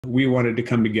We wanted to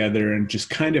come together and just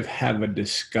kind of have a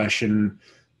discussion.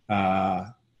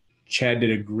 Chad did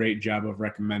a great job of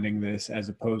recommending this as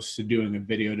opposed to doing a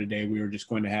video today. We were just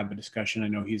going to have a discussion. I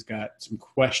know he's got some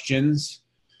questions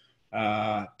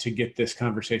to get this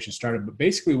conversation started, but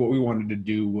basically what we wanted to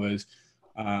do was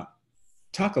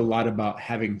talk a lot about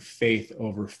having faith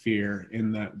over fear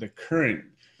in the current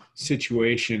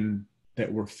situation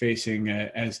that we're facing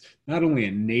as not only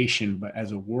a nation, but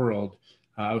as a world.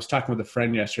 I was talking with a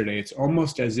friend yesterday. It's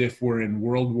almost as if we're in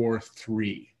World War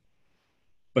III.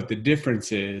 But the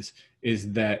difference is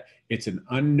that it's an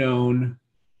unknown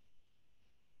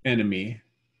enemy.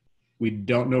 We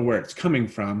don't know where it's coming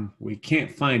from. We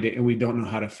can't find it, and we don't know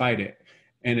how to fight it.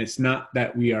 And it's not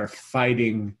that we are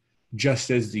fighting just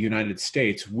as the United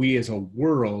States. We as a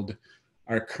world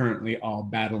are currently all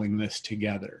battling this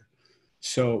together.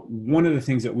 So one of the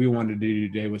things that we wanted to do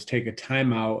today was take a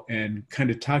time out and kind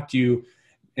of talk to you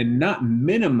and not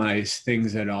minimize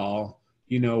things at all,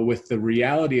 with the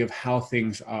reality of how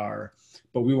things are.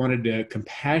 But we wanted to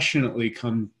compassionately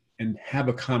come and have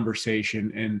a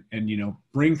conversation and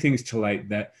bring things to light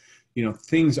that,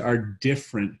 things are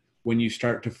different when you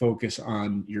start to focus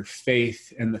on your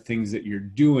faith and the things that you're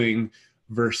doing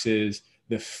versus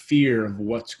the fear of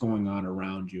what's going on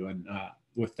around you. And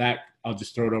with that, I'll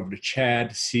just throw it over to Chad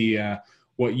to see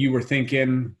what you were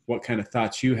thinking, what kind of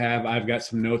thoughts you have. I've got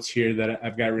some notes here that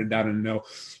I've got written down, and know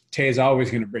Tay is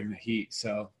always going to bring the heat.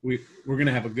 So we're going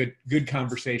to have a good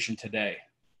conversation today.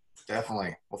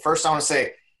 Definitely. Well, first I want to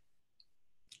say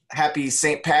happy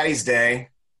St. Patty's Day.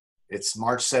 It's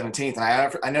March 17th,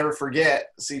 and I never forget.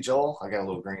 See, Joel, I got a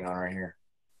little green on right here,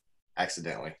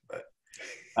 accidentally, but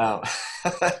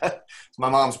it's my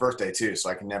mom's birthday too, so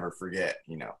I can never forget,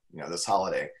 this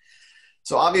holiday.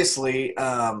 So obviously,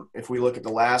 if we look at the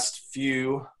last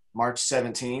few March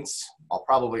 17th,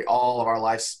 probably all of our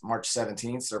life's March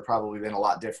 17th, they're probably been a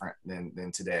lot different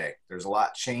than today. There's a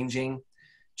lot changing.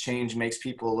 Change makes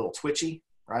people a little twitchy,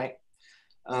 right?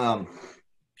 And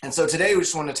so today we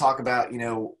just want to talk about,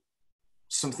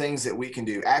 some things that we can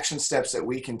do, action steps that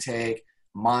we can take,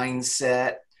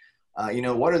 mindset.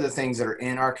 What are the things that are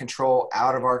in our control,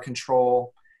 out of our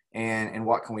control, and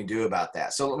what can we do about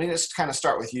that? So let me just kind of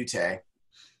start with you, Tay.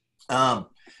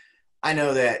 I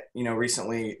know that,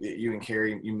 recently you and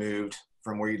Carrie, you moved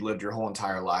from where you'd lived your whole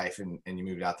entire life and you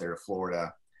moved out there to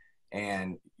Florida,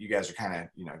 and you guys are kind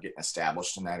of, getting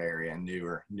established in that area and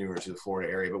newer to the Florida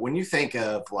area. But when you think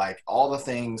of like all the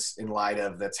things in light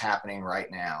of that's happening right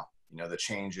now, the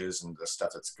changes and the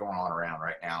stuff that's going on around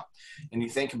right now, and you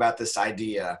think about this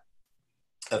idea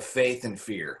of faith and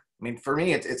fear. I mean, for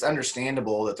me, it's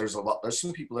understandable that there's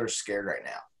some people that are scared right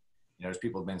now. There's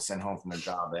people who've been sent home from their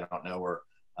job. They don't know where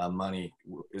money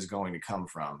is going to come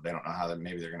from. They don't know how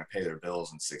maybe they're going to pay their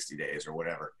bills in 60 days or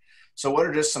whatever. So what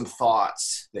are just some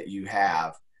thoughts that you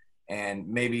have, and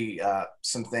maybe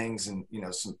some things and,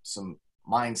 some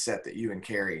mindset that you and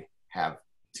Carrie have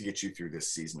to get you through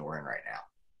this season we're in right now?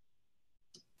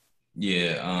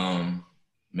 Yeah,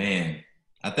 man,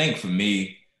 I think for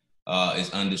me,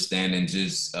 is understanding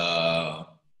just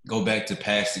go back to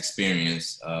past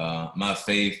experience. My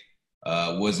faith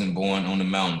wasn't born on the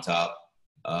mountaintop.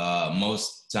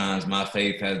 Most times my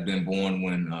faith has been born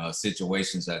when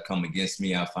situations that come against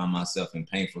me. I find myself in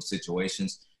painful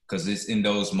situations, because it's in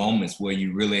those moments where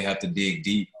you really have to dig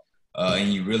deep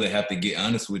and you really have to get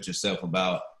honest with yourself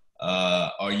about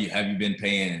have you been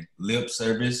paying lip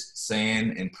service,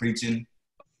 saying and preaching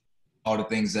all the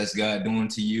things that's God doing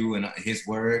to you and his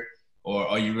word? Or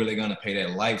are you really going to pay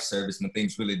that life service when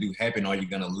things really do happen? Are you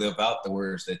going to live out the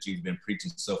words that you've been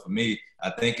preaching? So for me,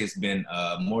 I think it's been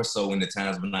more so in the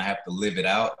times when I have to live it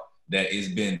out that it's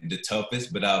been the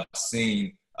toughest, but I've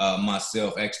seen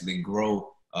myself actually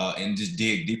grow and just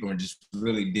dig deeper and just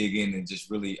really dig in and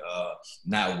just really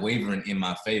not wavering in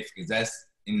my faith, because that's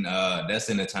in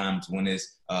the times when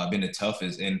it's been the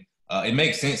toughest. And it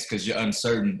makes sense because you're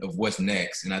uncertain of what's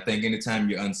next. And I think anytime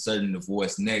you're uncertain of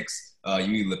what's next,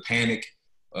 you either panic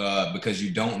because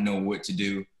you don't know what to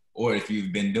do, or if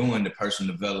you've been doing the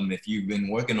personal development, if you've been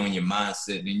working on your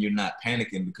mindset, then you're not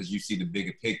panicking because you see the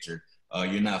bigger picture.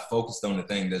 You're not focused on the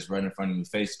thing that's right in front of your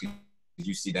face because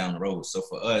you see down the road. So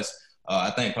for us,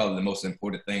 I think probably the most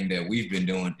important thing that we've been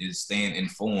doing is staying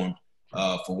informed,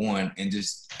 for one, and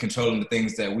just controlling the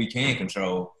things that we can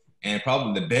control. And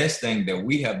probably the best thing that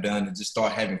we have done is just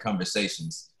start having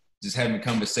conversations. Just having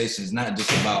conversations, not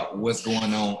just about what's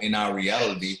going on in our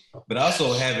reality, but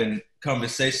also having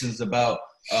conversations about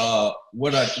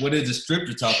what is the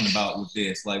scripture talking about with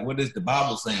this? Like, what is the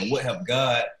Bible saying? What have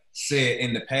God said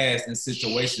in the past in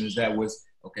situations that was,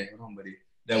 okay, hold on, buddy,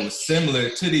 that was similar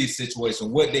to these situations?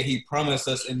 What did he promise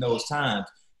us in those times?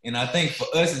 And I think for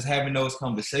us is having those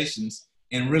conversations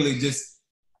and really just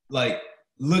like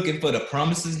looking for the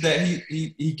promises that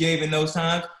he gave in those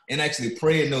times and actually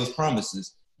praying those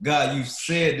promises. God, you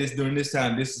said this during this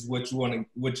time. This is what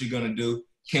you're gonna do.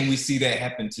 Can we see that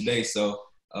happen today? So,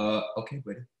 okay,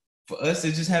 buddy. For us,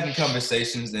 it's just having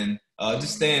conversations and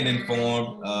just staying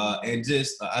informed. And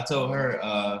just, I told her,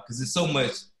 because there's so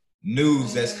much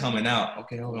news that's coming out.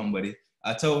 Okay, hold on, buddy.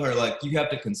 I told her, like, you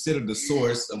have to consider the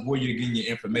source of where you're getting your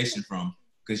information from.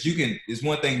 Because it's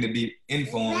one thing to be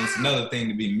informed, it's another thing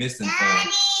to be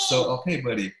misinformed. So, okay,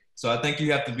 buddy. So I think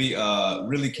you have to be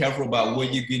really careful about where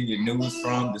you're getting your news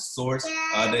from, the source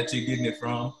that you're getting it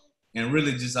from, and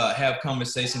really just have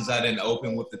conversations out in the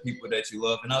open with the people that you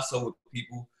love, and also with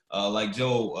people like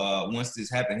Joe. Once this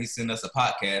happened, he sent us a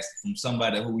podcast from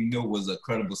somebody who we knew was a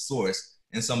credible source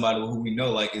and somebody who we know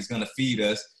like is going to feed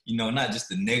us, not just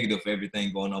the negative of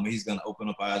everything going on, but he's going to open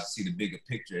up our eyes to see the bigger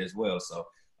picture as well. So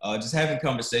just having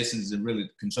conversations and really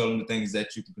controlling the things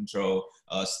that you can control,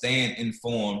 staying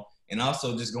informed, and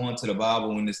also just going to the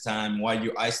Bible in this time while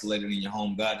you're isolated in your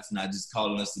home. God is not just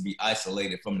calling us to be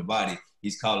isolated from the body.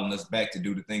 He's calling us back to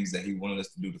do the things that he wanted us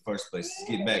to do in the first place.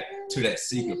 Get back to that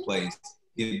secret place.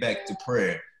 Get back to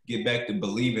prayer. Get back to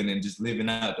believing and just living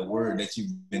out the word that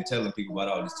you've been telling people about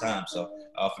all this time. So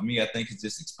for me, I think it's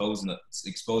just exposing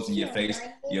your faith,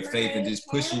 and just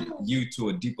pushing you to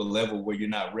a deeper level where you're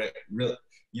not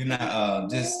you're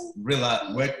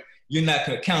not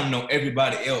counting on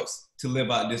everybody else to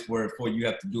live out this word for you. You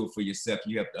have to do it for yourself.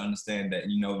 You have to understand that,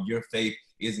 your faith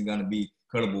isn't going to be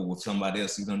credible with somebody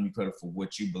else. It's going to be credible for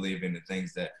what you believe in, the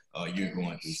things that you're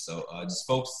going through. So just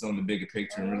focus on the bigger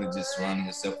picture and really just surrounding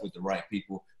yourself with the right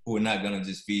people who are not going to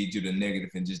just feed you the negative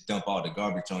and just dump all the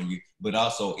garbage on you. But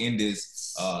also in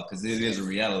this, because it is a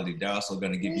reality, they're also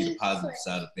going to give you the positive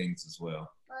side of things as well.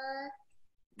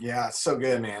 Yeah, it's so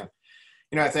good, man.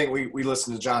 I think we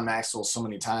listened to John Maxwell so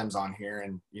many times on here,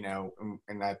 and,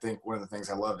 and I think one of the things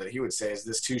I love that he would say is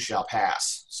this too shall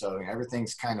pass. So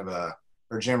everything's kind of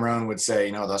or Jim Rohn would say,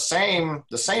 the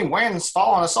same winds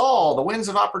fall on us all, the winds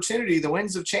of opportunity, the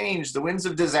winds of change, the winds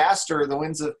of disaster, the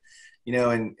winds of,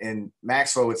 and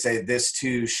Maxwell would say this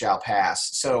too shall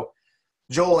pass. So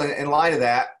Joel, in light of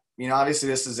that, obviously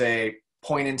this is a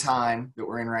point in time that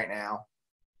we're in right now.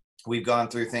 We've gone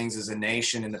through things as a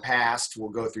nation in the past. We'll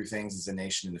go through things as a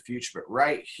nation in the future. But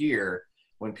right here,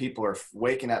 when people are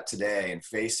waking up today and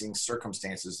facing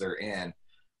circumstances they're in,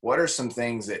 what are some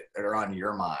things that are on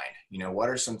your mind? What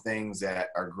are some things that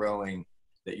are growing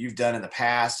that you've done in the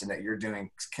past and that you're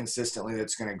doing consistently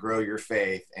that's going to grow your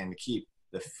faith and keep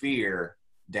the fear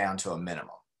down to a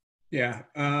minimum? Yeah.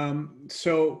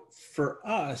 So for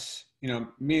us,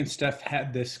 me and Steph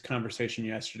had this conversation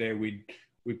yesterday.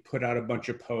 We put out a bunch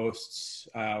of posts.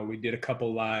 We did a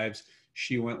couple lives.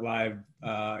 She went live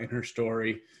in her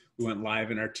story. We went live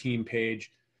in our team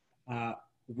page.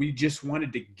 We just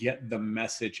wanted to get the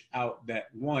message out that,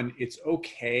 one, it's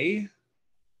okay,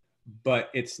 but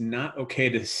it's not okay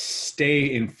to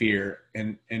stay in fear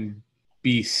and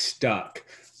be stuck.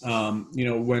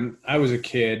 When I was a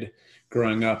kid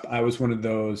growing up, I was one of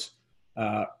those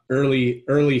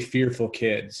early fearful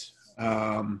kids.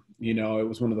 It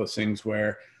was one of those things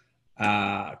where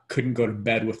couldn't go to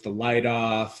bed with the light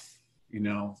off.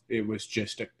 It was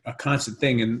just a constant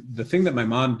thing. And the thing that my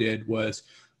mom did was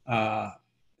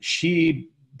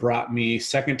she brought me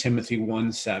 2 Timothy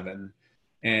 1:7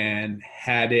 and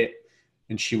had it,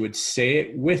 and she would say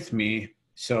it with me.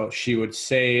 So she would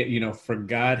say, for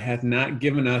God hath not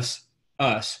given us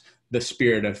the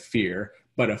spirit of fear,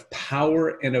 but of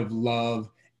power and of love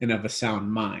and of a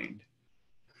sound mind.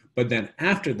 But then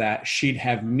after that, she'd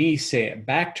have me say it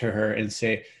back to her and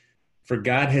say, for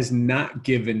God has not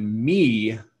given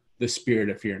me the spirit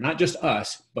of fear, not just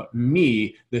us, but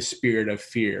me, the spirit of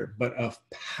fear, but of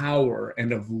power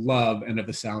and of love and of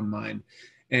a sound mind.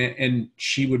 And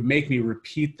she would make me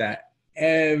repeat that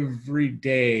every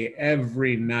day,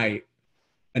 every night,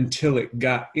 until it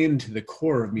got into the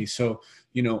core of me. So,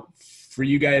 for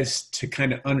you guys to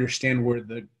kind of understand where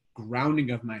the grounding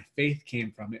of my faith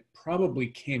came from, it probably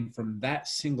came from that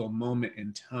single moment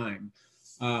in time.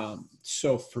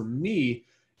 So for me,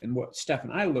 and what Steph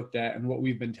and I looked at and what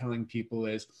we've been telling people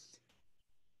is,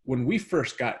 when we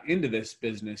first got into this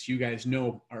business, you guys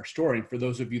know our story. And for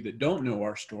those of you that don't know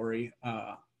our story,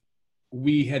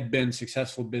 we had been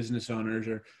successful business owners,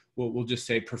 or we'll just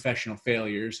say professional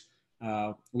failures.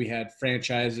 We had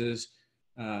franchises.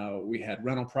 We had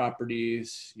rental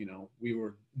properties. We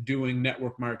were doing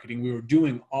network marketing. We were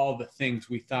doing all the things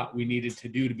we thought we needed to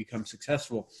do to become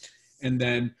successful. And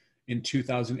then, In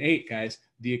 2008, guys,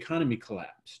 the economy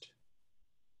collapsed.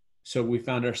 So we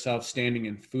found ourselves standing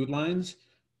in food lines.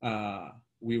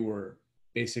 We were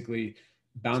basically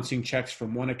bouncing checks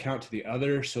from one account to the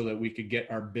other so that we could get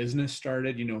our business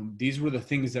started. You know, these were the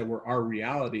things that were our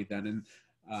reality then. And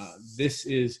this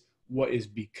is what is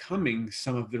becoming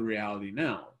some of the reality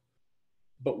now.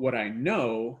 But what I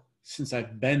know, since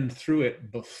I've been through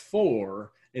it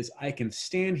before, is I can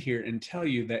stand here and tell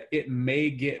you that it may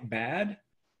get bad,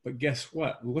 but guess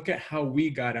what? Look at how we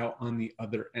got out on the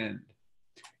other end.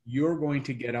 You're going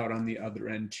to get out on the other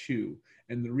end too.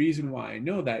 And the reason why I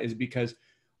know that is because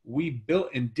we built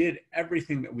and did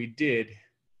everything that we did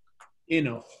in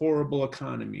a horrible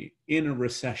economy, in a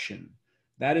recession.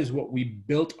 That is what we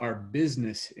built our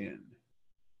business in.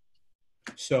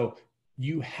 So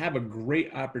you have a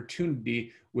great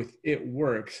opportunity with It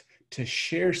Works to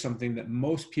share something that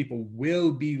most people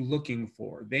will be looking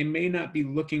for. They may not be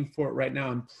looking for it right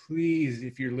now. And please,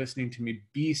 if you're listening to me,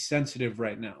 be sensitive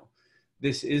right now.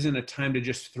 This isn't a time to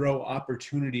just throw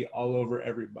opportunity all over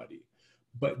everybody,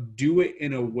 but do it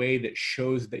in a way that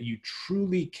shows that you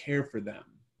truly care for them.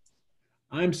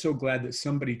 I'm so glad that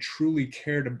somebody truly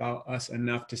cared about us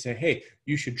enough to say, hey,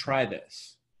 you should try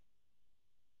this.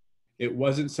 It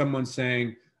wasn't someone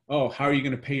saying, oh, how are you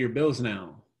going to pay your bills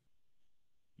now?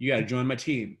 You got to join my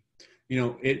team. You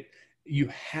know, you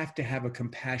have to have a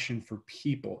compassion for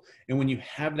people. And when you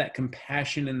have that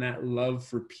compassion and that love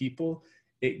for people,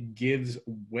 it gives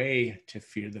way to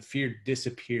fear. The fear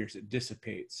disappears, it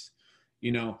dissipates.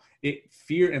 You know,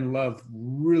 fear and love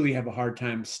really have a hard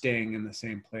time staying in the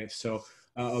same place. So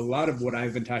a lot of what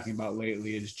I've been talking about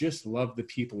lately is just love the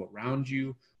people around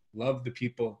you, love the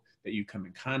people that you come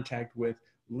in contact with,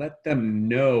 let them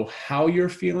know how you're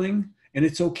feeling. And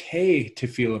it's okay to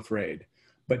feel afraid,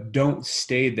 but don't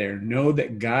stay there. Know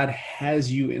that God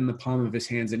has you in the palm of his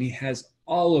hands, and he has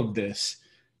all of this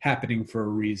happening for a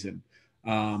reason.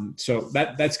 So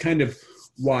that's kind of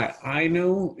why I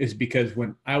know, is because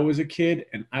when I was a kid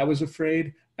and I was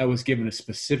afraid, I was given a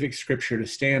specific scripture to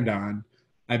stand on.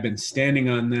 I've been standing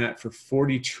on that for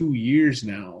 42 years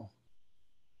now,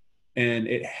 and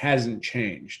it hasn't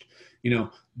changed. You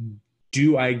know,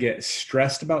 do I get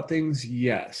stressed about things?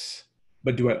 Yes.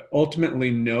 But do I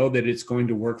ultimately know that it's going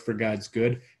to work for God's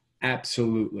good?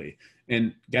 Absolutely.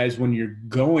 And guys, when you're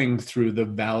going through the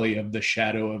valley of the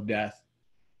shadow of death,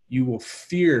 you will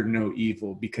fear no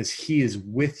evil because he is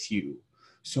with you.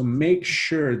 So make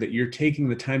sure that you're taking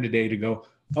the time today to go,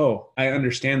 oh, I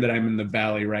understand that I'm in the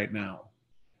valley right now,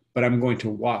 but I'm going to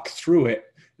walk through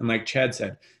it. And like Chad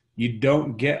said, you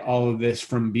don't get all of this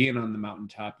from being on the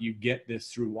mountaintop. You get this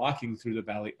through walking through the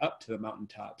valley up to the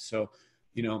mountaintop. So,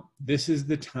 you know, this is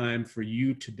the time for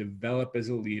you to develop as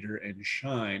a leader and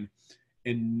shine,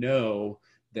 and know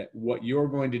that what you're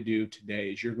going to do today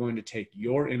is you're going to take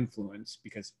your influence,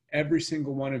 because every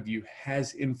single one of you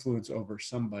has influence over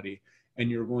somebody,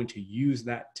 and you're going to use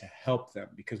that to help them.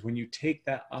 Because when you take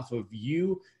that off of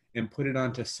you and put it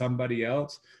onto somebody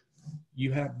else,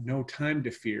 you have no time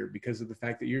to fear, because of the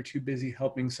fact that you're too busy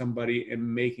helping somebody and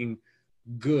making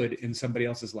good in somebody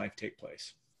else's life take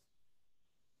place.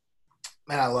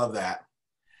 Man, I love that.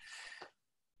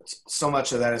 So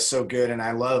much of that is so good. And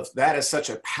I love that is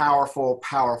such a powerful,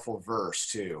 powerful verse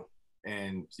too.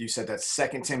 And you said that's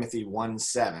 2 Timothy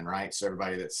 1:7, right? So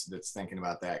everybody that's thinking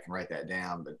about that can write that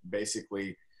down. But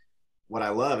basically what I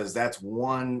love is that's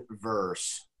one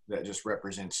verse that just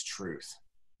represents truth,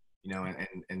 you know,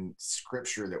 and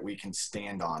scripture that we can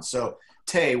stand on. So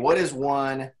Tay, what is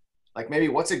one, like maybe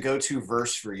what's a go-to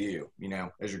verse for you, you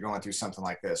know, as you're going through something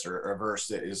like this, or a verse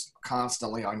that is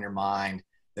constantly on your mind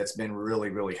that's been really,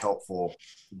 really helpful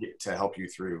to help you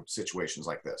through situations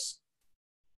like this?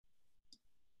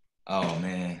 Oh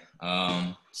man,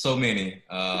 so many.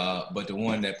 But the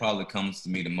one that probably comes to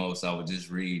me the most, I was just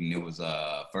reading. It was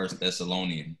 1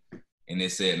 Thessalonians, and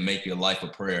it said, "Make your life a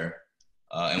prayer."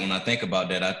 And when I think about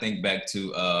that, I think back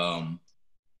to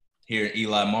hearing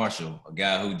Eli Marshall, a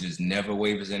guy who just never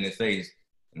wavers in his faith.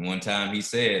 And one time he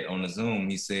said on the Zoom,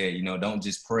 he said, you know, don't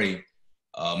just pray,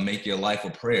 make your life a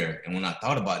prayer. And when I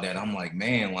thought about that, I'm like,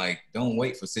 man, like, don't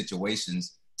wait for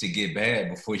situations to get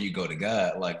bad before you go to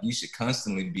God. Like, you should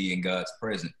constantly be in God's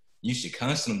presence. You should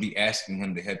constantly be asking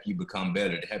him to help you become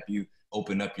better, to help you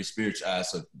open up your spiritual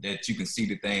eyes so that you can see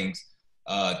the things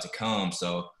to come.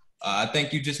 So I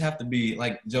think you just have to be,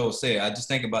 like Joe said, I just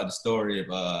think about the story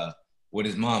of what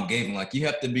his mom gave him. Like, you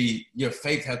have to be, your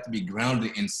faith has to be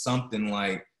grounded in something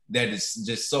like that is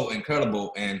just so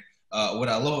incredible. And what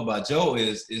I love about Joe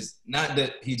is not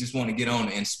that he just want to get on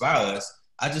and inspire us.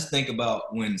 I just think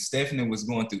about when Stephanie was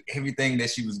going through everything that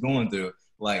she was going through.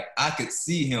 Like, I could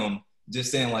see him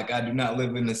just saying like, I do not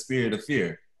live in the spirit of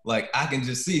fear. Like I can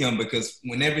just see him because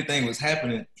when everything was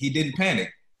happening, he didn't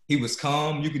panic. He was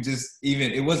calm. You could just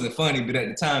even, it wasn't funny, but at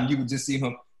the time you could just see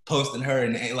him posting her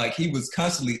and like he was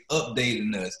constantly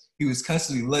updating us. He was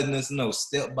constantly letting us know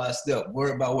step by step,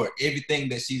 word by word, everything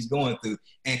that she's going through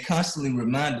and constantly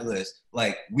reminded us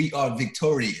like we are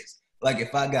victorious. Like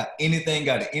if I got anything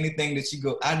out of anything that she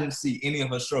go, I didn't see any of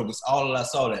her struggles. All that I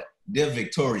saw that they're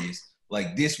victorious.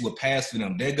 Like this will pass for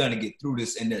them. They're going to get through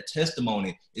this and their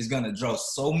testimony is going to draw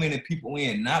so many people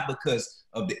in, not because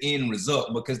of the end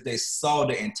result, because they saw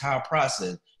the entire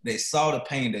process. They saw the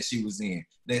pain that she was in.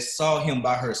 They saw him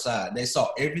by her side. They saw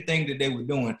everything that they were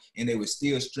doing and they were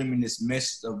still streaming this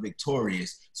message of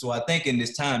victorious. So I think in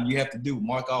this time you have to do,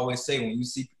 Mark always say, when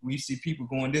you see people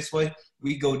going this way,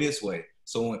 we go this way.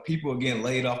 So when people are getting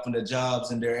laid off from their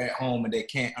jobs and they're at home and they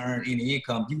can't earn any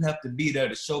income, you have to be there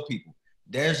to show people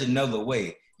there's another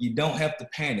way. You don't have to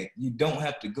panic. You don't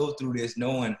have to go through this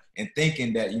knowing and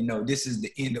thinking that, you know, this is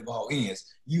the end of all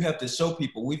ends. You have to show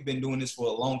people we've been doing this for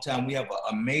a long time. We have an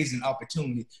amazing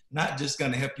opportunity, not just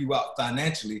going to help you out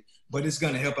financially, but it's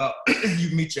going to help out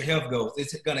you meet your health goals.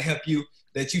 It's going to help you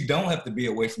that you don't have to be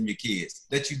away from your kids,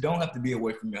 that you don't have to be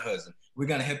away from your husband. We're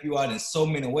going to help you out in so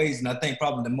many ways. And I think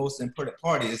probably the most important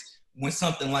part is when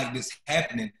something like this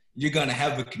happening, you're going to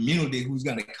have a community who's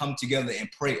going to come together and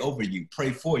pray over you, pray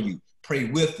for you, pray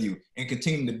with you, and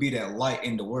continue to be that light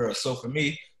in the world. So for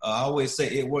me, I always say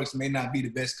It Works may not be the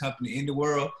best company in the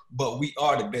world, but we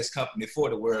are the best company for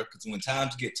the world, because when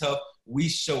times get tough, we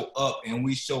show up and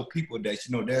we show people that,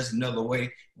 you know, there's another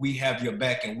way. We have your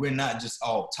back and we're not just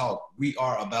all talk. We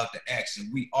are about the action.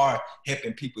 We are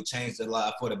helping people change their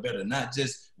life for the better, not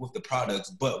just with the products,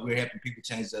 but we're helping people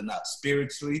change their life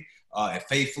spiritually, and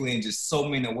faithfully in just so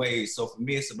many ways. So for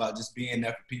me, it's about just being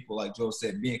there for people, like Joe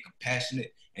said, being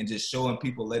compassionate and just showing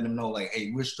people, letting them know like,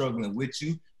 hey, we're struggling with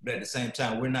you, but at the same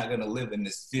time, we're not going to live in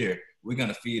this fear. We're going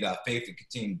to feed our faith and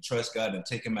continue to trust God and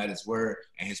take him at his word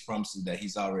and his promises that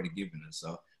he's already given us.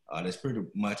 So that's pretty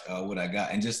much what I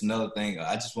got. And just another thing,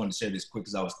 I just wanted to share this quick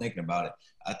because I was thinking about it.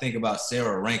 I think about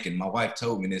Sarah Rankin. My wife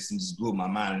told me this and just blew my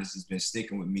mind. And this has been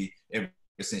sticking with me ever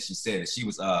since she said it. She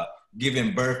was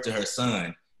giving birth to her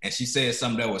son. And she said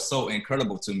something that was so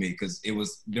incredible to me because it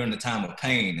was during the time of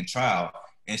pain and trial.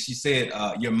 And she said,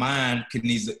 your mind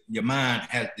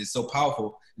is so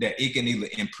powerful that it can either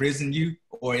imprison you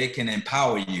or it can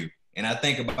empower you. And I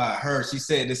think about her, she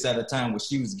said this at a time where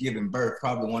she was giving birth,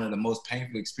 probably one of the most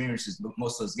painful experiences but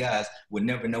most of us guys would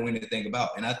never know anything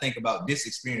about. And I think about this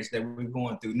experience that we're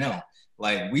going through now.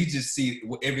 Like we just see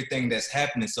everything that's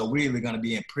happening. So we're either going to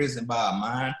be imprisoned by our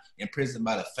mind, imprisoned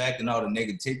by the fact and all the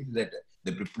negativity that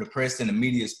the press and the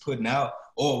media is putting out,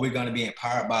 or we're going to be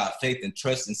empowered by our faith and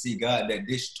trust and see God that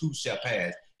this too shall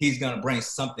pass. He's going to bring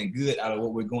something good out of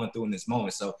what we're going through in this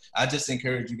moment. So I just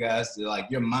encourage you guys to, like,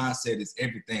 your mindset is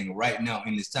everything right now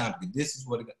in this time, because this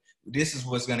is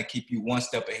what's going to keep you one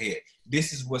step ahead.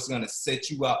 This is what's going to set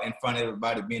you out in front of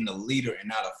everybody, being a leader and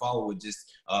not a follower,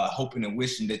 just hoping and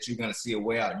wishing that you're going to see a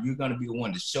way out. You're going to be the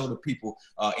one to show the people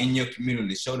in your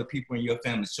community, show the people in your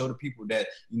family, show the people that,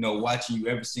 you know, watching you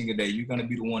every single day. You're going to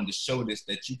be the one to show this,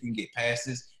 that you can get past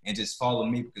this and just follow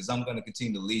me, because I'm going to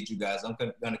continue to lead you guys. I'm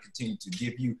going to continue to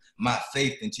give you my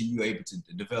faith until you're able to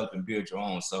develop and build your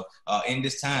own. So in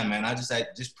this time, man, I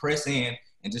just press in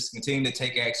and just continue to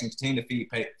take action, continue to feed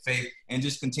faith, and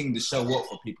just continue to show up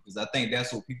for people, because I think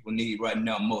that's what people need right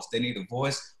now most. They need a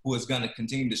voice who is going to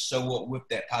continue to show up with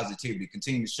that positivity,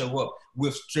 continue to show up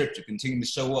with scripture, continue to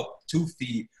show up to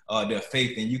feed their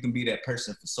faith, and you can be that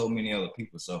person for so many other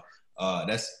people. So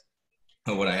that's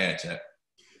what I had, Chad.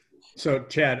 So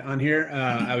Chad, on here,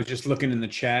 I was just looking in the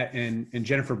chat, and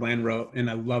Jennifer Bland wrote, and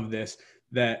I love this,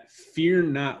 that fear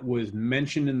not was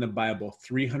mentioned in the Bible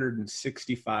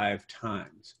 365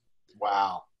 times.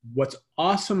 Wow. What's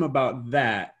awesome about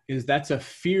that is that's a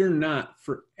fear not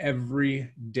for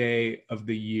every day of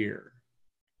the year.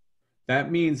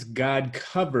 That means God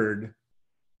covered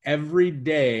every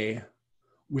day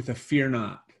with a fear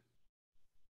not.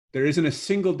 There isn't a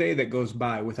single day that goes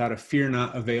by without a fear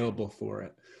not available for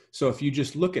it. So if you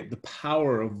just look at the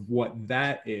power of what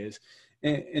that is,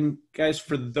 and guys,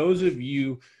 for those of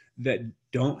you that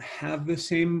don't have the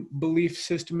same belief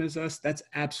system as us, that's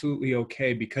absolutely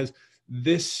okay, because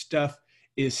this stuff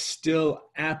is still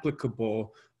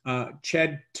applicable.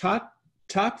 Chad, talk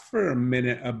for a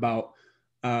minute about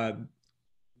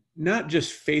not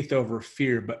just faith over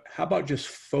fear, but how about just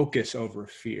focus over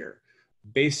fear?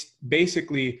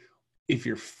 Basically, if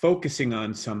you're focusing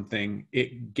on something,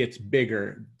 it gets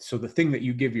bigger. So the thing that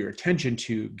you give your attention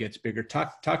to gets bigger.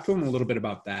 Talk to them a little bit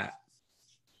about that.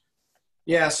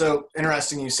 Yeah. So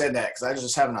interesting you said that, because I was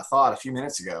just having a thought a few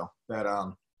minutes ago that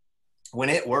when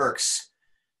It Works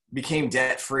became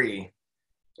debt free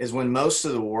is when most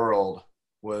of the world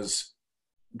was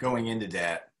going into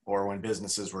debt, or when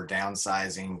businesses were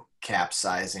downsizing,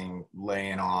 capsizing,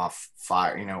 laying off,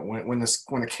 fire. When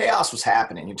the chaos was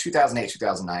happening in 2008,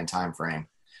 2009 timeframe.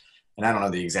 And I don't know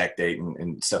the exact date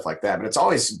and stuff like that, but it's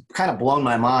always kind of blown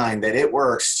my mind that It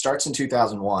Works starts in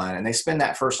 2001, and they spend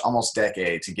that first almost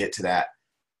decade to get to that,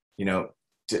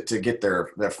 to get their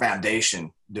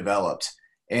foundation developed.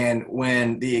 And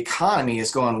when the economy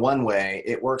is going one way,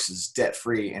 It Works is debt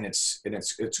free, and it's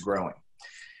growing.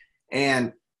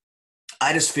 And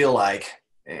I just feel like,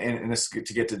 and this to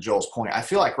get to Joel's point, I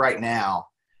feel like right now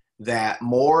that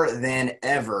more than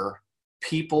ever,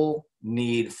 people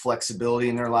need flexibility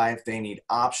in their life. They need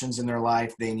options in their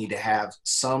life. They need to have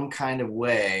some kind of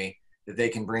way that they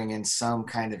can bring in some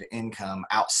kind of income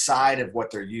outside of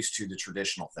what they're used to, the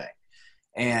traditional thing.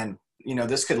 And,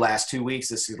 this could last 2 weeks.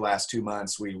 This could last 2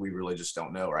 months. We really just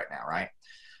don't know right now. Right.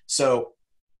 So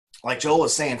like Joel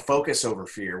was saying, focus over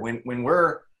fear. When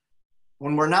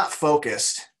we're not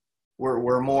focused,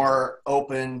 we're more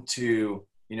open to,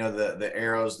 the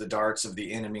arrows, the darts of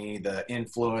the enemy, the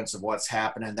influence of what's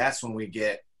happening. That's when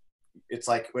it's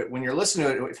like when you're listening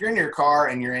to it, if you're in your car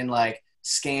and you're in like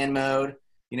scan mode,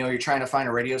 you're trying to find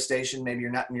a radio station, maybe you're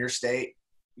not in your state.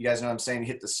 You guys know what I'm saying? You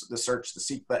hit the search, the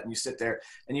seek button, you sit there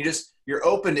and you're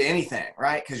open to anything,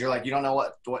 right? Because you're like, you don't know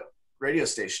what radio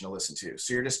station to listen to.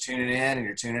 So you're just tuning in and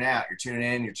you're tuning out. You're tuning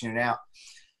in, you're tuning out.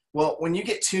 Well, when you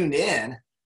get tuned in,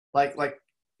 like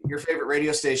your favorite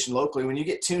radio station locally, when you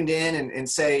get tuned in and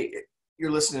say you're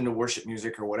listening to worship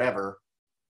music or whatever,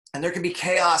 and there can be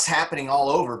chaos happening all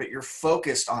over, but you're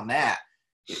focused on that,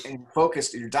 and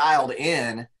you're dialed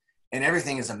in, and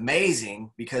everything is amazing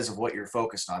because of what you're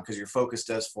focused on, because your focus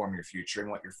does form your future,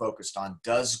 and what you're focused on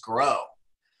does grow.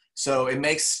 So it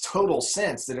makes total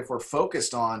sense that if we're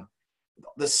focused on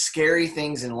the scary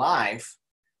things in life,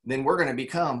 then we're going to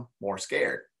become more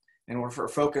scared. And we're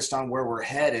focused on where we're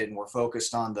headed, and we're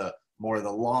focused on the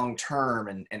long term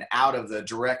and out of the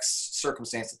direct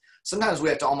circumstances. Sometimes we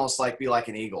have to almost like be like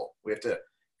an eagle. We have to,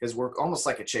 because we're almost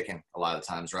like a chicken a lot of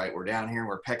times, right? We're down here and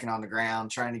we're pecking on the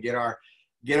ground, trying to get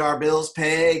our bills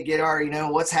paid, get our,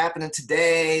 what's happening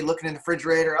today, looking in the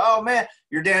refrigerator. Oh man,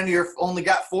 you're down to only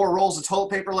got 4 rolls of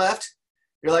toilet paper left.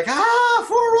 You're like, 4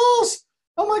 rolls.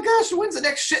 Oh my gosh, when's the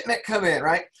next shipment come in,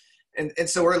 right? And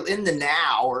so we're in the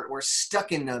now, or we're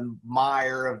stuck in the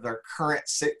mire of their current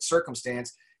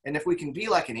circumstance. And if we can be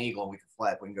like an eagle and we can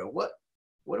fly up, we can go, what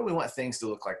do we want things to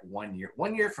look like 1 year?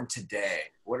 1 year from today,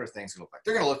 what are things going to look like?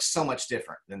 They're going to look so much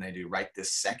different than they do right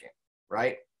this second,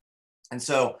 right? And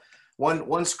so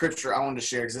one scripture I wanted to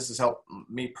share, because this has helped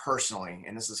me personally,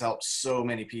 and this has helped so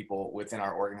many people within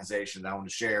our organization that I wanted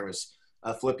to share, was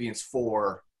Philippians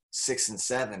 4, 6, and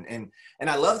 7. And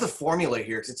I love the formula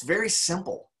here because it's very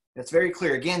simple. It's very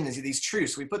clear. Again, these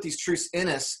truths, we put these truths in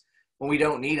us when we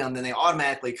don't need them, then they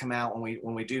automatically come out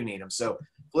when we do need them. So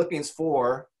Philippians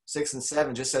 4, 6, and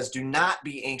 7 just says, do not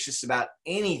be anxious about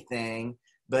anything,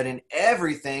 but in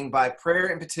everything by prayer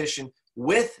and petition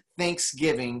with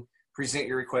thanksgiving, present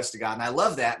your request to God. And I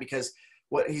love that, because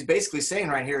what he's basically saying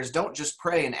right here is don't just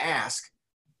pray and ask,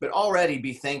 but already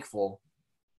be thankful,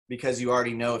 because you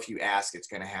already know if you ask, it's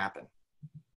going to happen.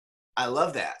 I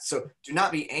love that. So do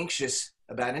not be anxious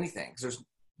about anything, because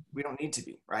we don't need to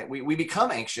be, right? We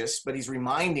become anxious, but he's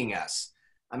reminding us.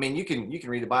 I mean, you can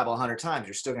read the Bible 100 times.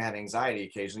 You're still going to have anxiety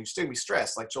occasionally. You're still going to be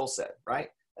stressed, like Joel said, right?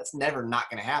 That's never not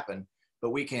going to happen, but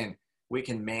we can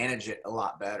manage it a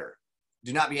lot better.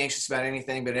 Do not be anxious about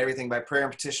anything, but everything by prayer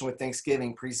and petition with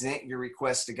thanksgiving, present your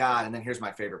requests to God. And then here's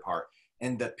my favorite part.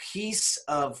 And the peace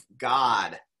of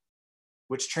God,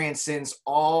 which transcends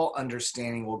all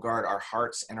understanding, will guard our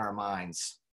hearts and our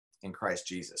minds in Christ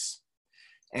Jesus.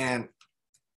 And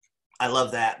I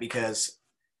love that, because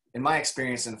in my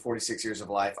experience in 46 years of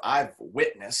life, I've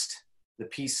witnessed the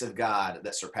peace of God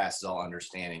that surpasses all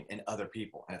understanding in other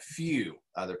people, and a few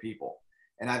other people.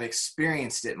 And I've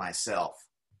experienced it myself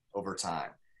over time.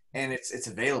 And it's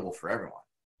available for everyone.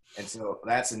 And so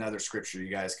that's another scripture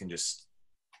you guys can just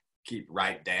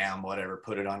write down, whatever,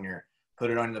 put it on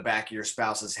the back of your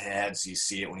spouse's head so you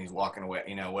see it when he's walking away,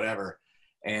 whatever.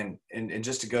 And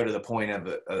just to go to the point of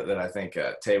that I think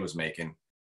Tay was making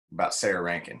about Sarah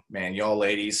Rankin, man, y'all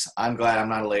ladies, I'm glad I'm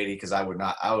not a lady, because I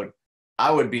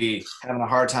would be having a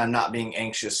hard time not being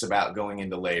anxious about going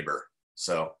into labor.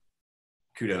 So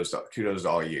kudos to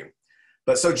all you.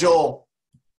 But so Joel,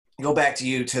 go back to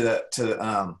you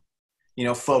to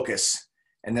focus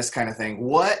and this kind of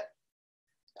thing.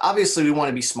 Obviously we want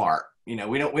to be smart, we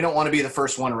don't want to be the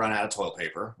first one to run out of toilet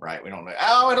paper, right? We don't know,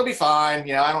 oh, it'll be fine.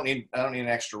 I don't need an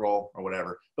extra roll or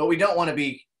whatever. But we don't want to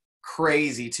be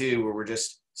crazy too, where we're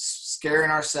just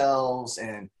scaring ourselves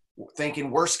and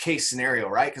thinking worst case scenario,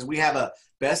 right? Because we have a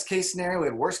best case scenario, we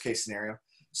have a worst case scenario.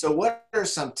 So what are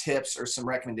some tips or some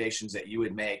recommendations that you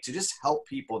would make to just help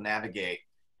people navigate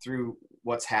through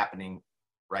what's happening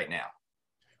right now?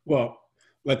 Well,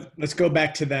 let's go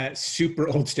back to that super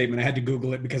old statement. I had to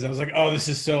Google it because I was like, oh, this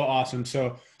is so awesome.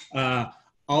 So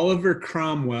Oliver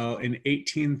Cromwell in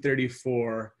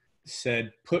 1834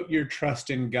 said, put your trust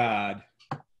in God,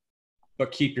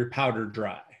 but keep your powder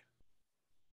dry.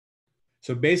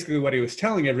 So basically what he was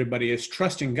telling everybody is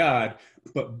trust in God,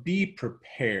 but be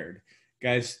prepared.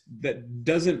 Guys, that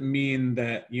doesn't mean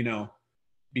that,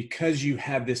 because you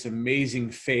have this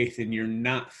amazing faith and you're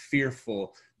not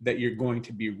fearful, that you're going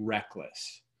to be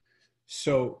reckless.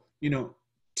 So,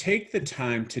 take the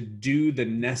time to do the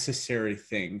necessary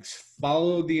things,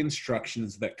 follow the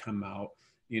instructions that come out,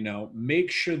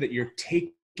 make sure that you're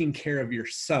taking care of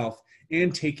yourself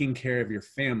and taking care of your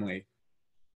family,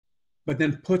 but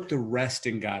then put the rest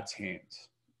in God's hands.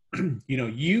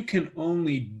 You can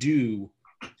only do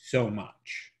so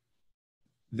much.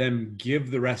 Then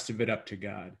give the rest of it up to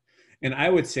God. And I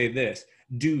would say this,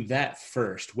 do that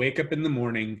first. Wake up in the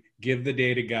morning, give the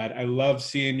day to God. I love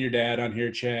seeing your dad on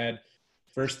here, Chad.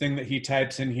 First thing that he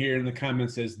types in here in the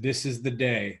comments is, this is the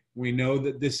day. We know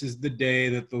that this is the day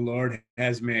that the Lord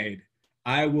has made.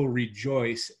 I will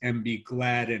rejoice and be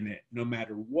glad in it, no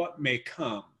matter what may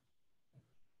come.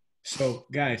 So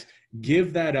guys,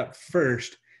 give that up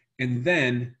first and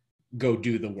then go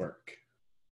do the work.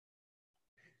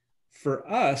 For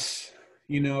us,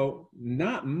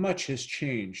 not much has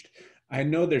changed. I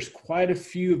know there's quite a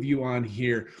few of you on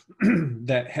here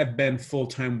that have been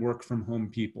full-time work from home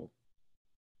people.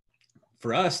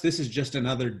 For us, this is just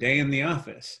another day in the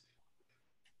office,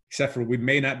 except for we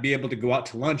may not be able to go out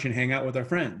to lunch and hang out with our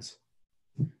friends.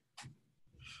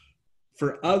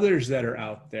 For others that are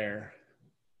out there,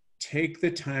 take the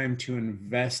time to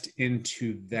invest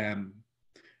into them.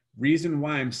 Reason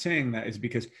why I'm saying that is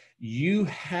because you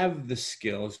have the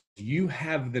skills, you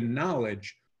have the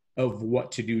knowledge of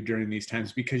what to do during these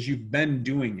times because you've been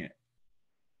doing it.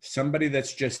 Somebody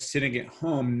that's just sitting at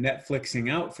home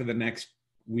Netflixing out for the next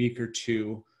week or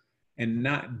two and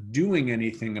not doing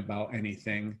anything about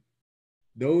anything,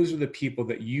 those are the people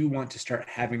that you want to start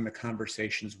having the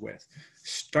conversations with.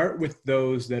 Start with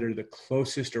those that are the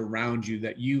closest around you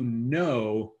that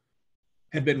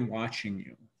have been watching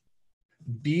you.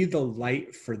 Be the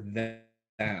light for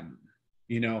them.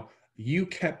 You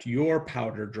kept your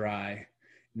powder dry.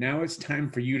 Now it's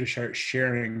time for you to start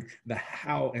sharing the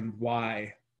how and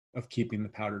why of keeping the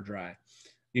powder dry.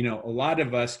 A lot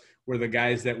of us were the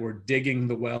guys that were digging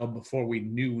the well before we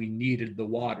knew we needed the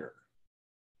water.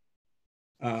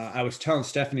 I was telling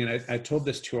Stephanie, and I told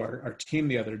this to our team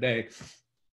the other day,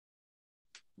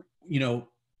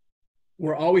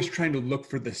 we're always trying to look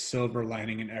for the silver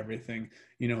lining in everything.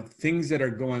 Things that are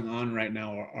going on right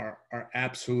now are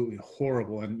absolutely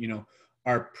horrible. And,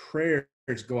 our prayers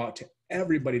go out to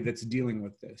everybody that's dealing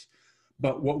with this.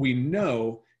 But what we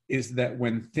know is that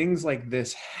when things like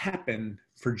this happen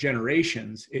for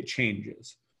generations, it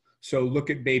changes. So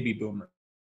look at baby boomers.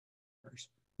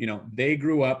 They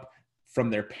grew up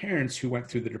from their parents who went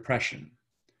through the Depression.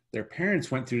 Their parents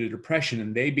went through the Depression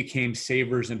and they became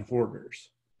savers and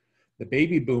hoarders. The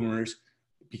baby boomers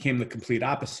became the complete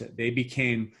opposite. They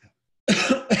became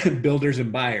builders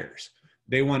and buyers.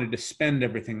 They wanted to spend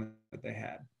everything that they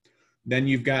had. Then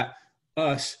you've got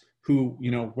us who,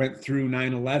 went through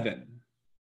 9/11.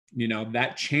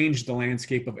 That changed the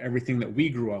landscape of everything that we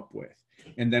grew up with.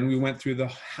 And then we went through the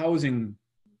housing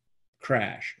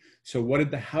crash. So what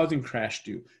did the housing crash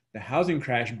do? The housing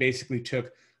crash basically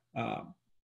took, I'm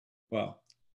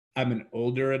an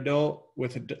older adult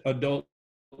with an adult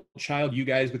child. You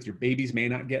guys with your babies may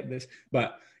not get this,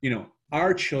 but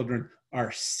our children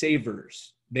are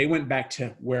savers. They went back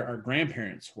to where our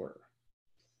grandparents were.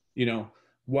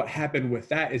 What happened with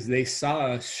that is they saw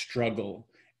us struggle.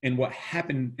 And what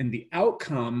happened in the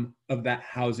outcome of that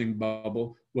housing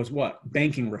bubble was what?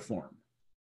 Banking reform.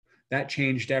 That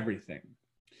changed everything.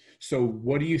 So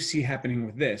what do you see happening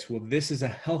with this? Well, this is a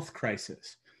health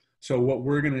crisis. So what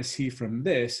we're going to see from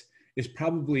this is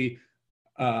probably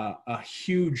a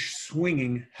huge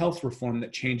swinging health reform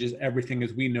that changes everything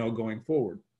as we know going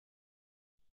forward.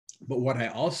 But what I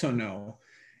also know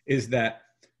is that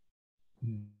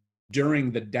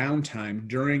during the downtime,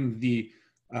 during the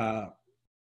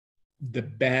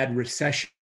bad recession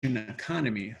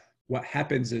economy, what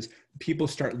happens is people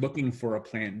start looking for a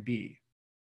plan B.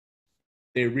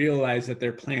 They realized that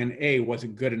their plan A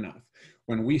wasn't good enough.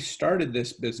 When we started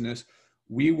this business,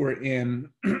 we were in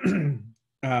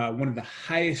one of the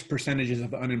highest percentages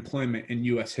of unemployment in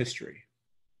US history.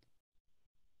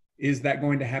 Is that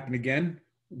going to happen again?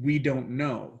 We don't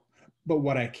know. But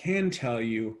what I can tell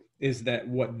you is that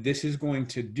what this is going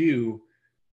to do,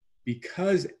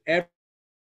 because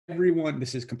everyone,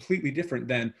 this is completely different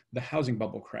than the housing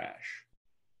bubble crash,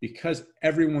 because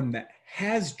everyone that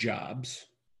has jobs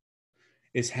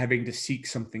is having to seek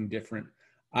something different.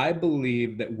 I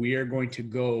believe that we are going to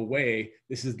go away.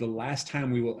 This is the last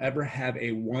time we will ever have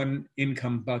a one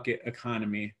income bucket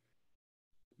economy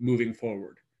moving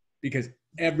forward, because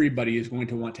everybody is going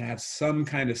to want to have some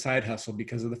kind of side hustle,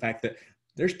 because of the fact that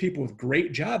there's people with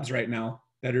great jobs right now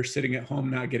that are sitting at home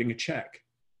not getting a check.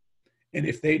 And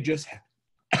if they just,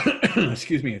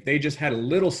 excuse me, if they just had a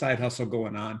little side hustle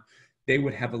going on, they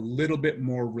would have a little bit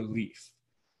more relief.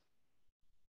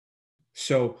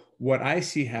 So what I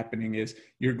see happening is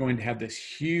you're going to have this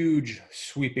huge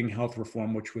sweeping health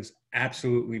reform, which was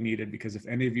absolutely needed, because if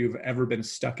any of you have ever been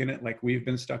stuck in it, like we've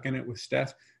been stuck in it with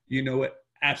Steph, you know it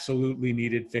absolutely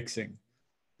needed fixing.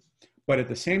 But at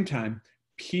the same time,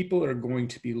 people are going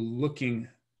to be looking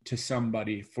to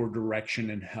somebody for direction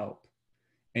and help.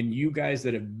 And you guys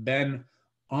that have been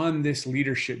on this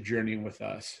leadership journey with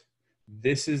us,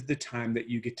 this is the time that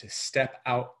you get to step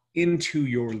out into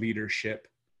your leadership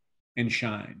and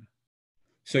shine.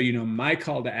 So, you know, my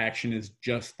call to action is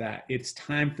just that. It's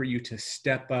time for you to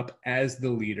step up as the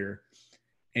leader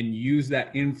and use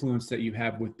that influence that you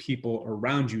have with people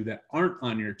around you that aren't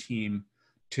on your team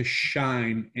to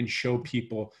shine and show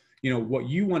people, you know, what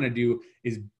you want to do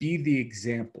is be the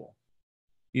example.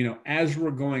 You know, as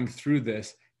we're going through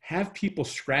this, have people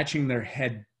scratching their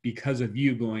head because of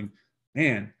you, going,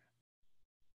 man,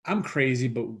 I'm crazy,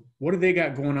 but what do they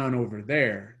got going on over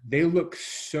there? They look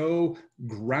so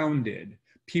grounded.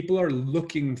 People are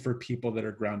looking for people that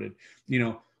are grounded. You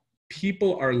know,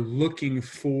 people are looking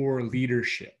for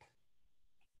leadership.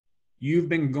 You've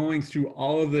been going through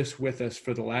all of this with us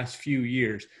for the last few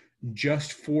years,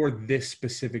 just for this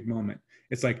specific moment.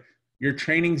 It's like your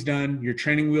training's done, your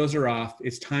training wheels are off.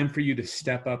 It's time for you to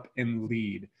step up and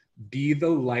lead. Be the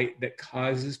light that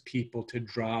causes people to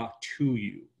draw to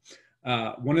you.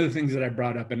 One of the things that I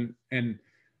brought up, and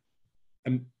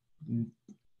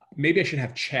maybe I should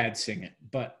have Chad sing it,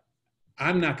 but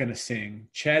I'm not going to sing.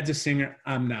 Chad's a singer.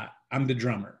 I'm not. I'm the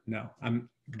drummer. No, I'm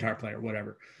a guitar player,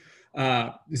 whatever.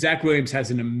 Zach Williams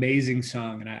has an amazing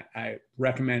song, and I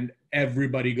recommend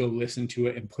everybody go listen to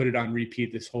it and put it on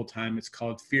repeat this whole time. It's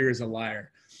called Fear is a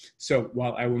Liar. So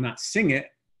while I will not sing it,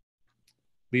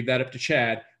 leave that up to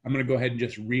Chad, I'm going to go ahead and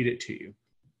just read it to you.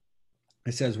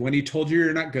 It says, when he told you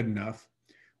you're not good enough,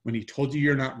 when he told you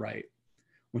you're not right,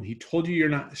 when he told you you're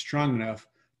not strong enough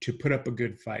to put up a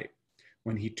good fight,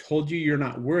 when he told you you're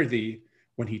not worthy,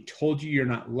 when he told you you're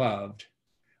not loved,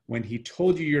 when he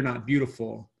told you you're not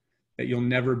beautiful, that you'll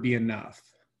never be enough.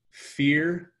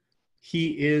 Fear,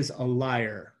 he is a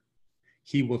liar.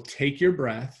 He will take your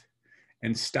breath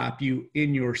and stop you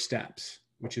in your steps,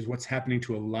 which is what's happening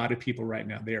to a lot of people right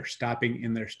now. They are stopping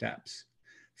in their steps.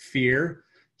 Fear,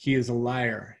 he is a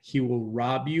liar. He will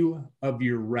rob you of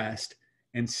your rest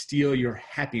and steal your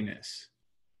happiness.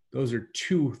 Those are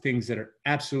two things that are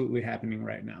absolutely happening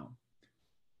right now.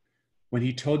 When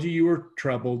he told you you were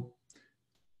troubled,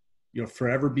 you'll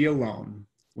forever be alone.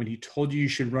 When he told you you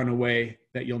should run away,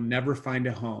 that you'll never find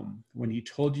a home. When he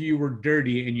told you you were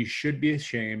dirty and you should be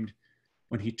ashamed.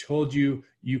 When he told you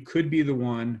you could be the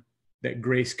one that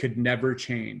grace could never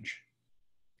change.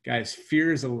 Guys,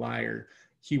 fear is a liar.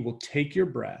 He will take your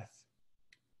breath.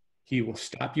 He will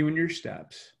stop you in your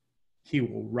steps. He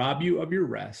will rob you of your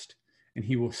rest, and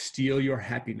he will steal your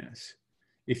happiness.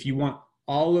 If you want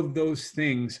all of those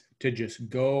things to just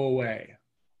go away,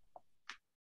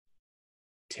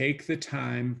 take the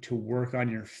time to work on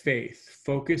your faith.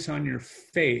 Focus on your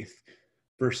faith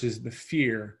versus the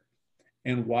fear,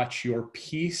 and watch your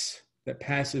peace that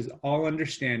passes all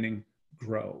understanding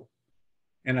grow.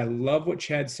 And I love what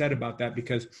Chad said about that,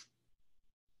 because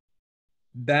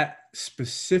that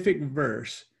specific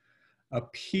verse, a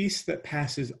peace that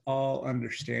passes all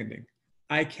understanding,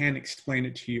 I can't explain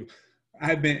it to you.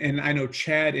 And I know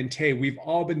Chad and Tay, we've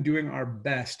all been doing our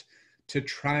best to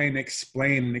try and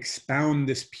explain and expound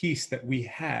this peace that we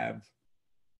have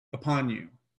upon you.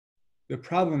 The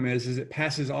problem is it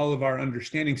passes all of our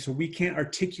understanding, so we can't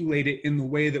articulate it in the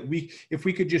way that if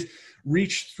we could just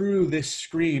reach through this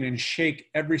screen and shake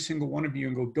every single one of you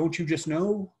and go, don't you just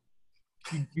know?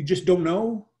 You just don't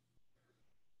know?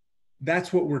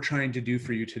 That's what we're trying to do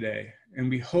for you today. And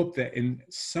we hope that in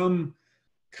some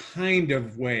kind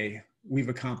of way we've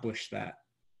accomplished that.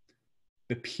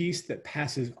 The peace that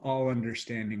passes all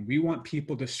understanding. We want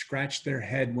people to scratch their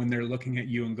head when they're looking at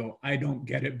you and go, I don't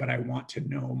get it, but I want to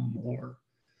know more.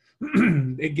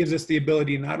 It gives us the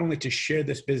ability not only to share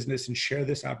this business and share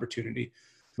this opportunity,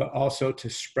 but also to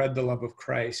spread the love of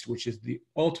Christ, which is the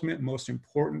ultimate, most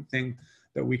important thing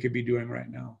that we could be doing right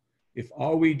now. If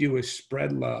all we do is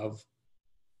spread love,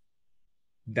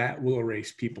 that will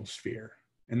erase people's fear.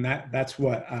 And that's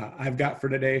what I've got for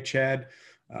today, Chad.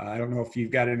 I don't know if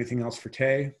you've got anything else for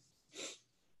Tay.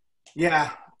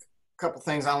 Yeah, a couple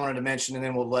things I wanted to mention, and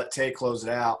then we'll let Tay close it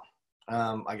out.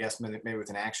 I guess maybe with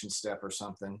an action step or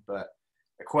something. But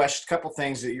a couple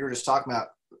things that you were just talking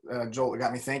about, Joel, that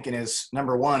got me thinking is,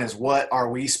 number one is, what are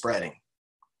we spreading?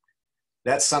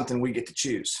 That's something we get to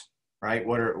choose, right?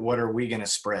 What are we going to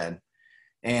spread?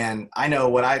 And I know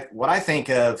what I think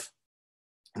of,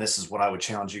 and this is what I would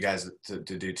challenge you guys to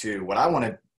do too. What I want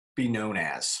to be known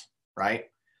as, right,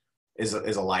 is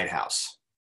a lighthouse.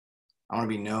 I want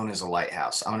to be known as a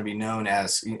lighthouse. I want to be known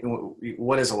as,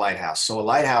 what is a lighthouse? So a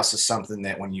lighthouse is something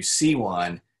that when you see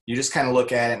one, you just kind of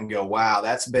look at it and go, wow,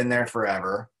 that's been there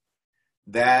forever.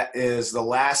 That is the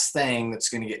last thing that's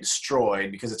going to get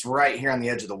destroyed because it's right here on the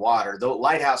edge of the water. Though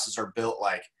lighthouses are built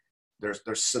like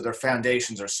their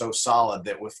foundations are so solid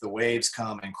that if the waves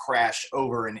come and crash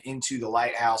over and into the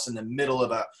lighthouse in the middle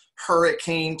of a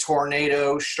hurricane,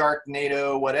 tornado,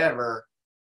 sharknado, whatever,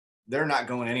 they're not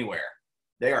going anywhere.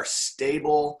 They are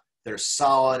stable, they're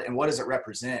solid. And what does it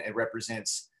represent? It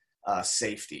represents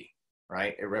safety,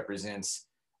 right? It represents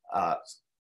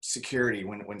security.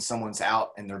 When someone's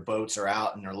out and their boats are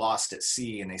out and they're lost at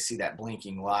sea and they see that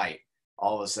blinking light,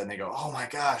 all of a sudden they go, oh my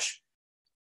gosh,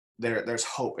 there's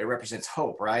hope. It represents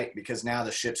hope, right? Because now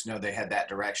the ships know they had that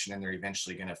direction and they're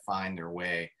eventually going to find their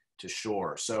way to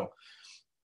shore. So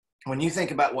when you think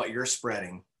about what you're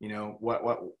spreading,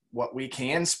 what we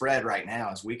can spread right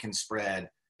now is we can spread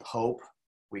hope,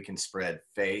 we can spread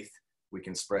faith, we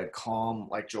can spread calm.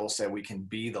 Like Joel said, we can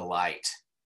be the light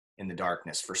in the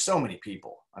darkness for so many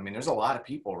people. I mean, there's a lot of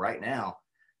people right now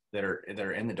that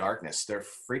are in the darkness. They're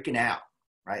freaking out,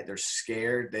 right? They're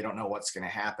scared. They don't know what's going to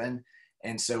happen.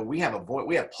 And so we have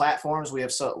we have platforms. We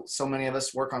have so many of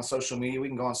us work on social media. We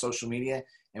can go on social media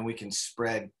and we can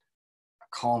spread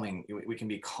calming. We can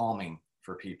be calming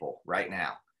for people right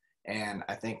now. And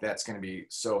I think that's going to be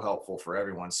so helpful for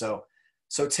everyone. So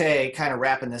Tay, kind of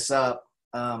wrapping this up,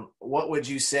 what would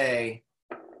you say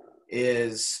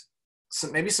is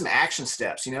maybe some action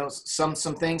steps, some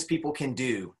things people can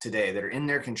do today that are in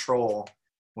their control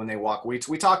when they walk? We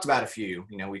talked about a few.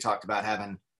 We talked about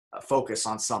having a focus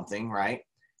on something, right?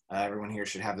 Everyone here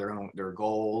should have their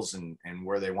goals and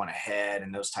where they want to head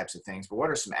and those types of things. But what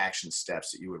are some action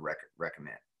steps that you would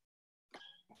recommend?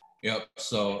 Yep.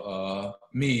 So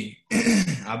me,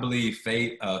 I believe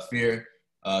fear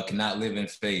cannot live in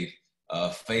faith.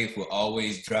 Faith will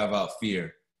always drive out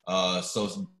fear.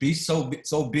 So be so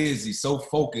busy, so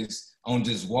focused on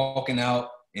just walking out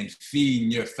and feeding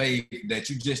your faith that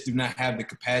you just do not have the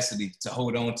capacity to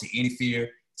hold on to any fear,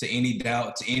 to any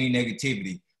doubt, to any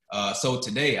negativity. So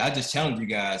today, I just challenge you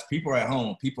guys. People are at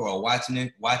home. People are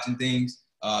watching things.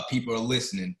 People are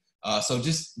listening. So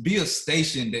just be a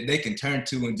station that they can turn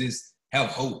to and just have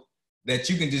hope. That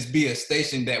you can just be a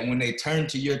station that when they turn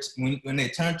to your when they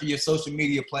turn to your social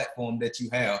media platform that you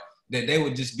have, that they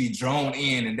would just be drawn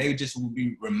in and they just will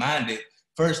be reminded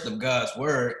first of God's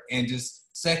word and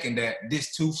just second that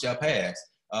this too shall pass.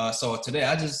 So today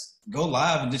I just go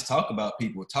live and just talk about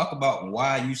people, talk about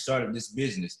why you started this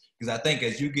business. Because I think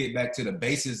as you get back to the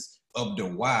basis of the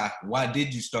why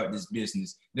did you start this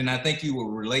business, then I think you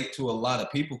will relate to a lot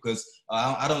of people. Because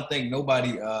I don't think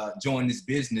nobody joined this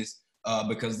business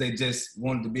because they just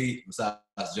wanted to be, besides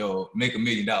Joe, make $1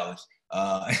 million.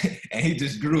 And he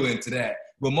just grew into that.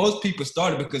 But most people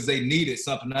started because they needed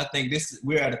something. I think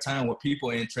we're at a time where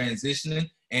people are in transitioning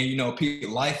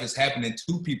and, life is happening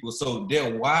to people. So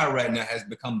their why right now has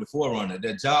become the forerunner.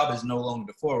 Their job is no longer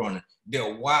the forerunner.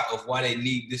 Their why of why they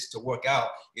need this to work out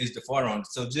is the forerunner.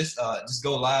 So just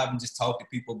go live and just talk to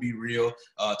people, be real,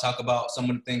 talk about some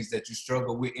of the things that you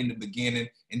struggle with in the beginning,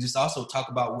 and just also talk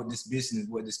about what this business,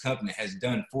 what this company has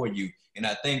done for you. And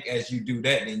I think as you do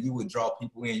that, then you would draw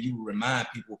people in. You will remind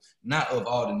people not of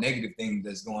all the negative things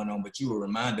that's going on, but you will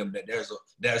remind them that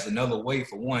there's another way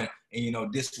for one,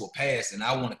 and this will pass. And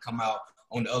I want to come out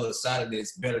on the other side of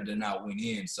this better than I went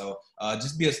in. So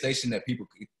just be a station that people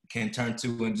can turn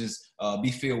to and just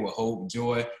be filled with hope,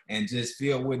 joy, and just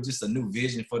filled with just a new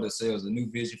vision for themselves, a new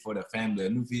vision for their family, a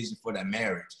new vision for their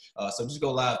marriage. So just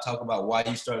go live, talk about why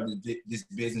you started this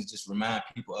business, just remind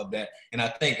people of that. And I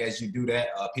think as you do that,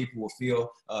 people will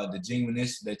feel the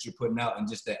genuineness that you're putting out and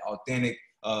just that authentic,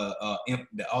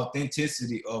 the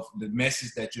authenticity of the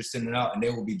message that you're sending out, and they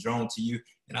will be drawn to you.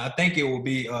 And I think it will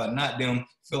be not them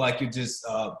feel like you're just,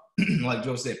 like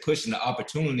Joe said, pushing the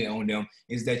opportunity on them,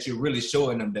 is that you're really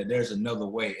showing them that there's another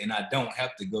way. And I don't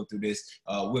have to go through this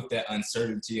with that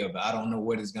uncertainty of, I don't know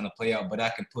what is going to play out, but I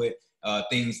can put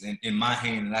things in my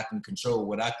hand, and I can control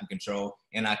what I can control,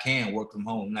 and I can work from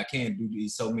home, and I can do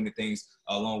these so many things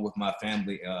along with my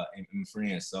family and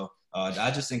friends. So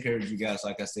I just encourage you guys,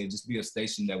 like I said, just be a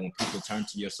station that when people turn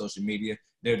to your social media,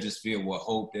 they're just filled with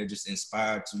hope. They're just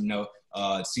inspired to,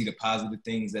 see the positive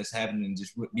things that's happening, and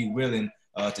just be willing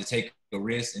to take a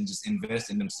risk and just invest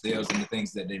in themselves and the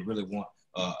things that they really want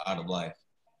out of life.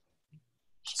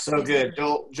 So good.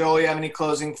 Joel, you have any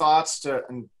closing thoughts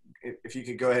and if you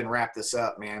could go ahead and wrap this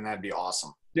up, man, that'd be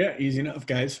awesome. Yeah, easy enough,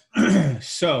 guys.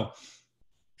 So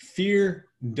fear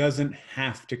doesn't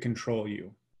have to control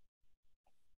you.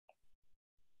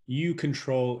 You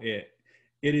control it.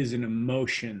 It is an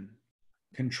emotion.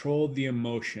 Control the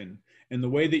emotion. And the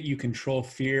way that you control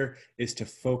fear is to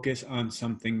focus on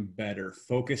something better.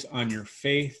 Focus on your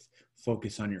faith.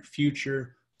 Focus on your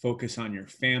future. Focus on your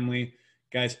family.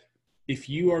 Guys, if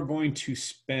you are going to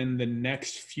spend the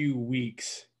next few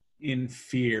weeks in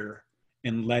fear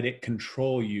and let it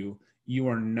control you, you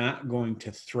are not going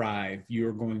to thrive. You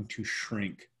are going to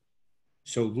shrink.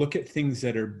 So look at things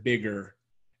that are bigger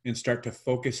and start to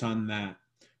focus on that.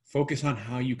 Focus on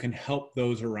how you can help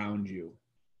those around you.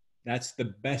 That's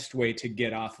the best way to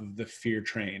get off of the fear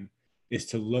train, is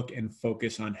to look and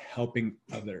focus on helping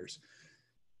others.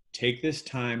 Take this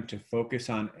time to focus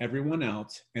on everyone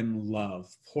else and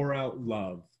love. Pour out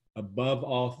love. Above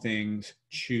all things,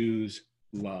 choose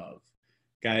love.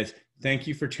 Guys, thank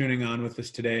you for tuning on with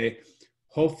us today.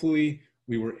 Hopefully,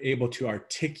 we were able to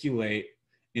articulate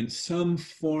in some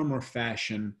form or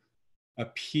fashion a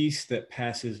peace that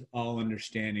passes all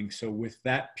understanding. So with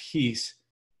that peace,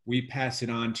 we pass it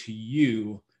on to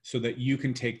you so that you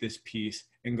can take this peace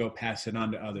and go pass it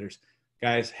on to others.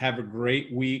 Guys, have a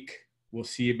great week. We'll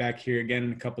see you back here again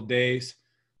in a couple days.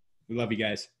 We love you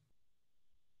guys.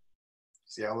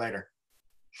 See y'all later.